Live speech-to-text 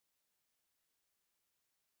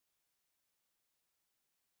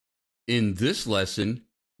In this lesson,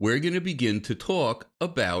 we're going to begin to talk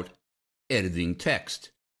about editing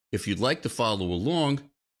text. If you'd like to follow along,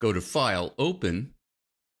 go to File, Open,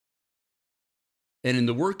 and in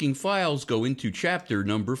the working files, go into chapter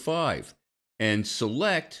number 5 and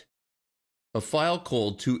select a file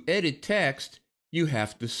called To Edit Text. You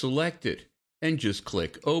have to select it and just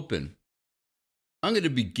click Open. I'm going to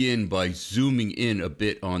begin by zooming in a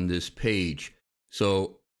bit on this page.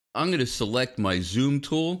 So I'm going to select my zoom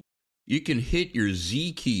tool. You can hit your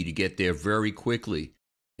Z key to get there very quickly.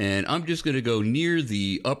 And I'm just going to go near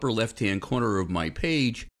the upper left-hand corner of my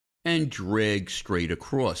page and drag straight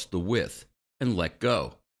across the width and let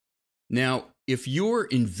go. Now, if your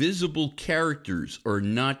invisible characters are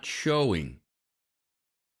not showing,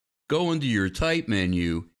 go under your type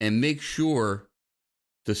menu and make sure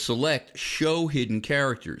to select Show Hidden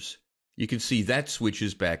Characters. You can see that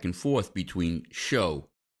switches back and forth between Show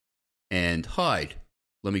and Hide.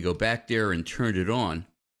 Let me go back there and turn it on.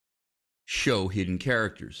 Show Hidden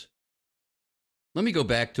Characters. Let me go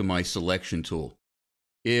back to my selection tool.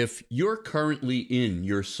 If you're currently in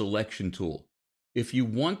your selection tool, if you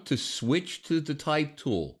want to switch to the type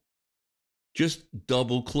tool, just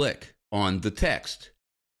double click on the text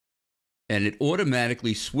and it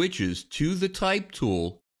automatically switches to the type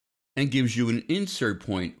tool and gives you an insert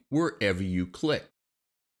point wherever you click.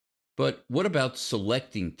 But what about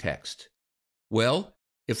selecting text? Well,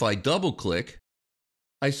 if I double click,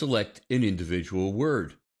 I select an individual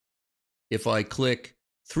word. If I click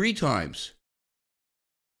 3 times,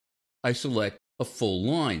 I select a full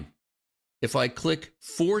line. If I click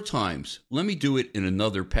 4 times, let me do it in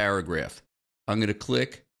another paragraph. I'm going to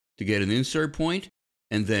click to get an insert point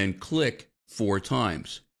and then click 4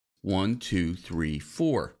 times. 1, 2, 3,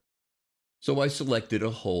 4. So I selected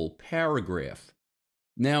a whole paragraph.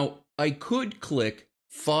 Now I could click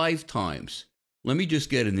 5 times. Let me just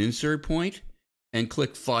get an insert point and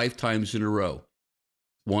click 5 times in a row.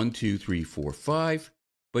 1, 2, 3, 4, 5.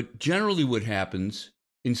 But generally what happens,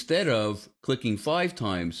 instead of clicking 5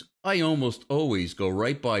 times, I almost always go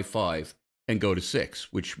right by 5 and go to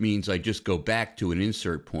 6, which means I just go back to an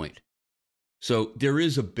insert point. So there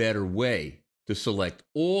is a better way to select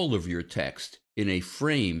all of your text in a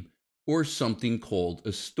frame or something called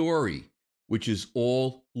a story, which is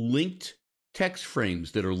all linked text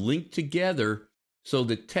frames that are linked together so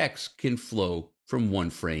that text can flow from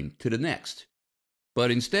one frame to the next.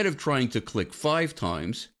 But instead of trying to click 5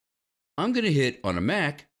 times, I'm going to hit on a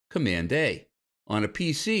Mac, Command A, on a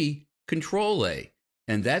PC, Control A,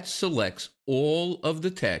 and that selects all of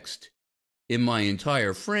the text in my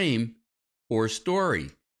entire frame or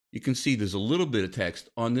story. You can see there's a little bit of text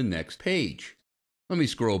on the next page. Let me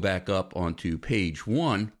scroll back up onto page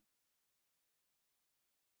 1.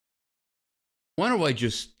 Why don't I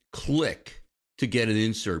just click to get an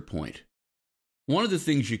insert point? One of the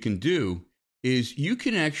things you can do is you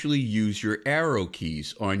can actually use your arrow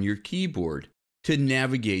keys on your keyboard to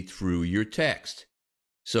navigate through your text.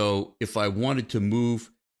 So if I wanted to move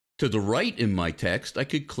to the right in my text, I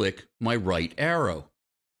could click my right arrow.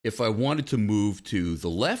 If I wanted to move to the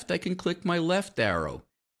left, I can click my left arrow.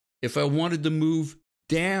 If I wanted to move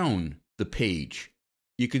down the page,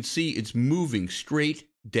 you can see it's moving straight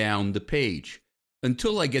down the page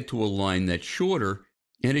until I get to a line that's shorter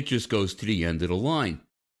and it just goes to the end of the line.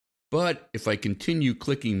 But if I continue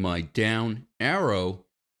clicking my down arrow,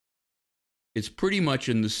 it's pretty much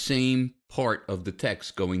in the same part of the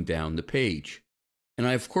text going down the page. And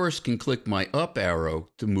I, of course, can click my up arrow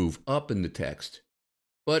to move up in the text.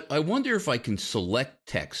 But I wonder if I can select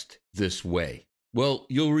text this way. Well,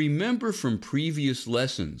 you'll remember from previous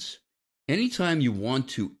lessons, anytime you want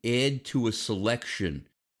to add to a selection,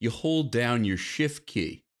 you hold down your Shift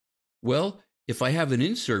key. Well, if I have an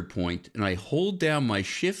insert point and I hold down my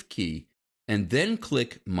Shift key and then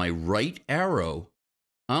click my right arrow,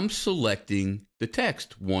 I'm selecting the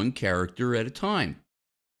text 1 character at a time.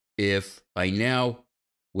 If I now,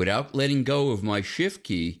 without letting go of my Shift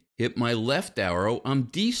key, hit my left arrow, I'm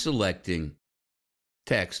deselecting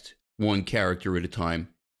text 1 character at a time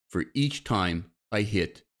for each time I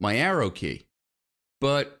hit my arrow key.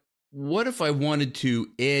 But what if I wanted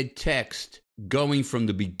to add text going from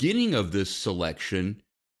the beginning of this selection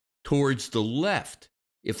towards the left?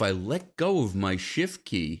 If I let go of my Shift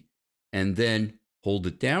key and then hold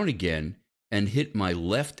it down again and hit my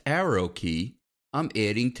left arrow key, I'm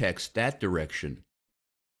adding text that direction.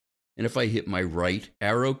 And if I hit my right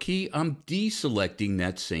arrow key, I'm deselecting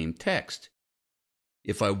that same text.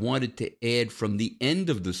 If I wanted to add from the end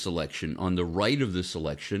of the selection, on the right of the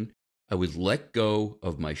selection, I would let go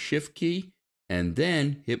of my Shift key and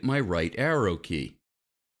then hit my right arrow key.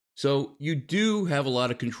 So you do have a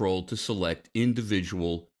lot of control to select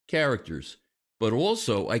individual characters, but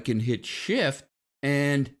also I can hit Shift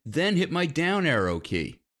and then hit my down arrow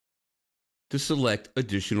key to select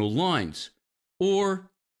additional lines,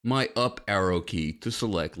 or my up arrow key to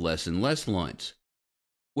select less and less lines.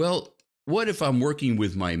 Well, what if I'm working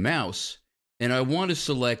with my mouse and I want to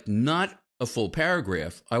select not a full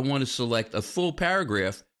paragraph, I want to select a full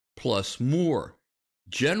paragraph plus more.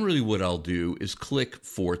 Generally what I'll do is click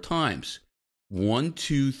 4 times. 1,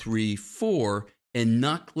 2, 3, 4, and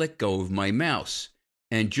not let go of my mouse,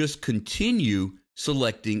 and just continue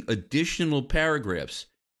selecting additional paragraphs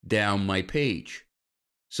down my page.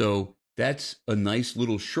 So that's a nice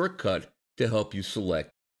little shortcut to help you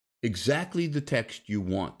select exactly the text you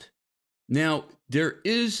want. Now, there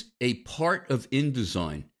is a part of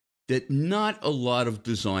InDesign that not a lot of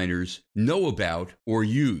designers know about or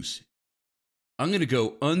use. I'm going to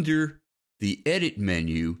go under the Edit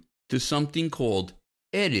menu to something called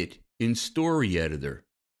Edit in Story Editor.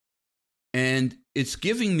 And it's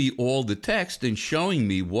giving me all the text and showing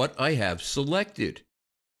me what I have selected.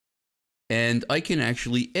 And I can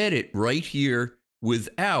actually edit right here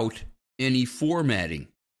without any formatting.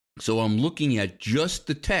 So I'm looking at just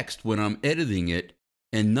the text when I'm editing it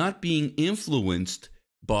and not being influenced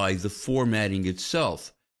by the formatting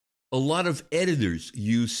itself. A lot of editors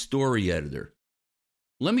use Story Editor.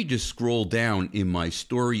 Let me just scroll down in my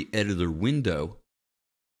Story Editor window,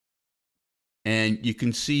 and you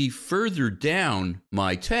can see further down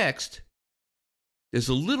my text, there's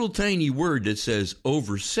a little tiny word that says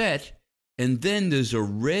Overset, and then there's a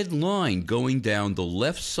red line going down the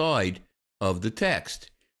left side of the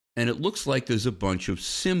text, and it looks like there's a bunch of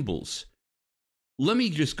symbols. Let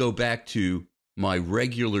me just go back to my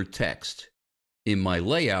regular text in my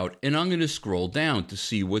layout, and I'm going to scroll down to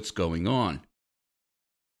see what's going on.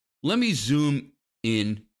 Let me zoom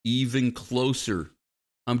in even closer.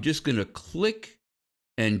 I'm just going to click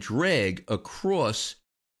and drag across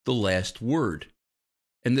the last word.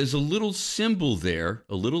 And there's a little symbol there,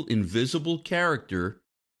 a little invisible character,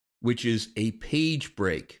 which is a page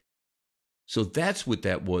break. So that's what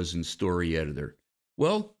that was in Story Editor.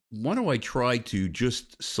 Well, why don't I try to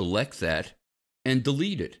just select that and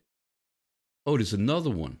delete it? Oh, there's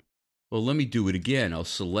another one. Well, let me do it again. I'll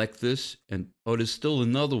select this, and oh, there's still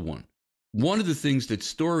another one. One of the things that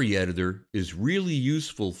Story Editor is really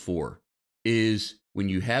useful for is when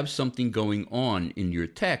you have something going on in your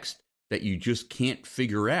text that you just can't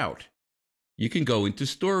figure out. You can go into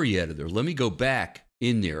Story Editor. Let me go back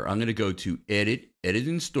in there. I'm going to go to Edit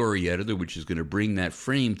in Story Editor, which is going to bring that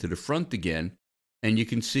frame to the front again. And you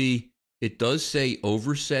can see it does say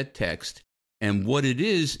Overset Text. And what it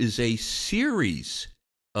is a series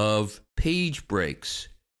of page breaks.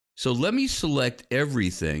 So let me select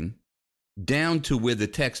everything down to where the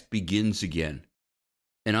text begins again.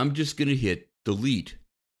 And I'm just going to hit delete.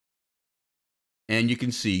 And you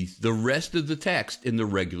can see the rest of the text in the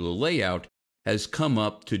regular layout has come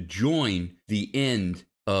up to join the end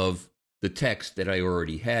of the text that I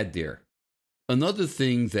already had there. Another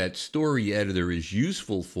thing that Story Editor is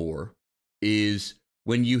useful for is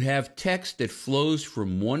when you have text that flows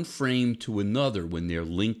from one frame to another when they're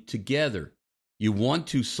linked together. You want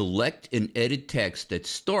to select and edit text that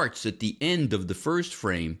starts at the end of the first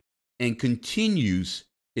frame and continues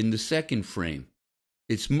in the second frame.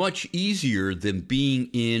 It's much easier than being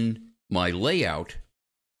in my layout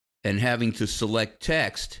and having to select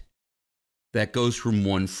text that goes from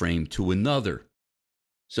one frame to another.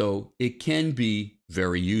 So it can be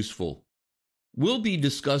very useful. We'll be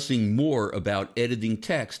discussing more about editing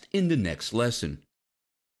text in the next lesson.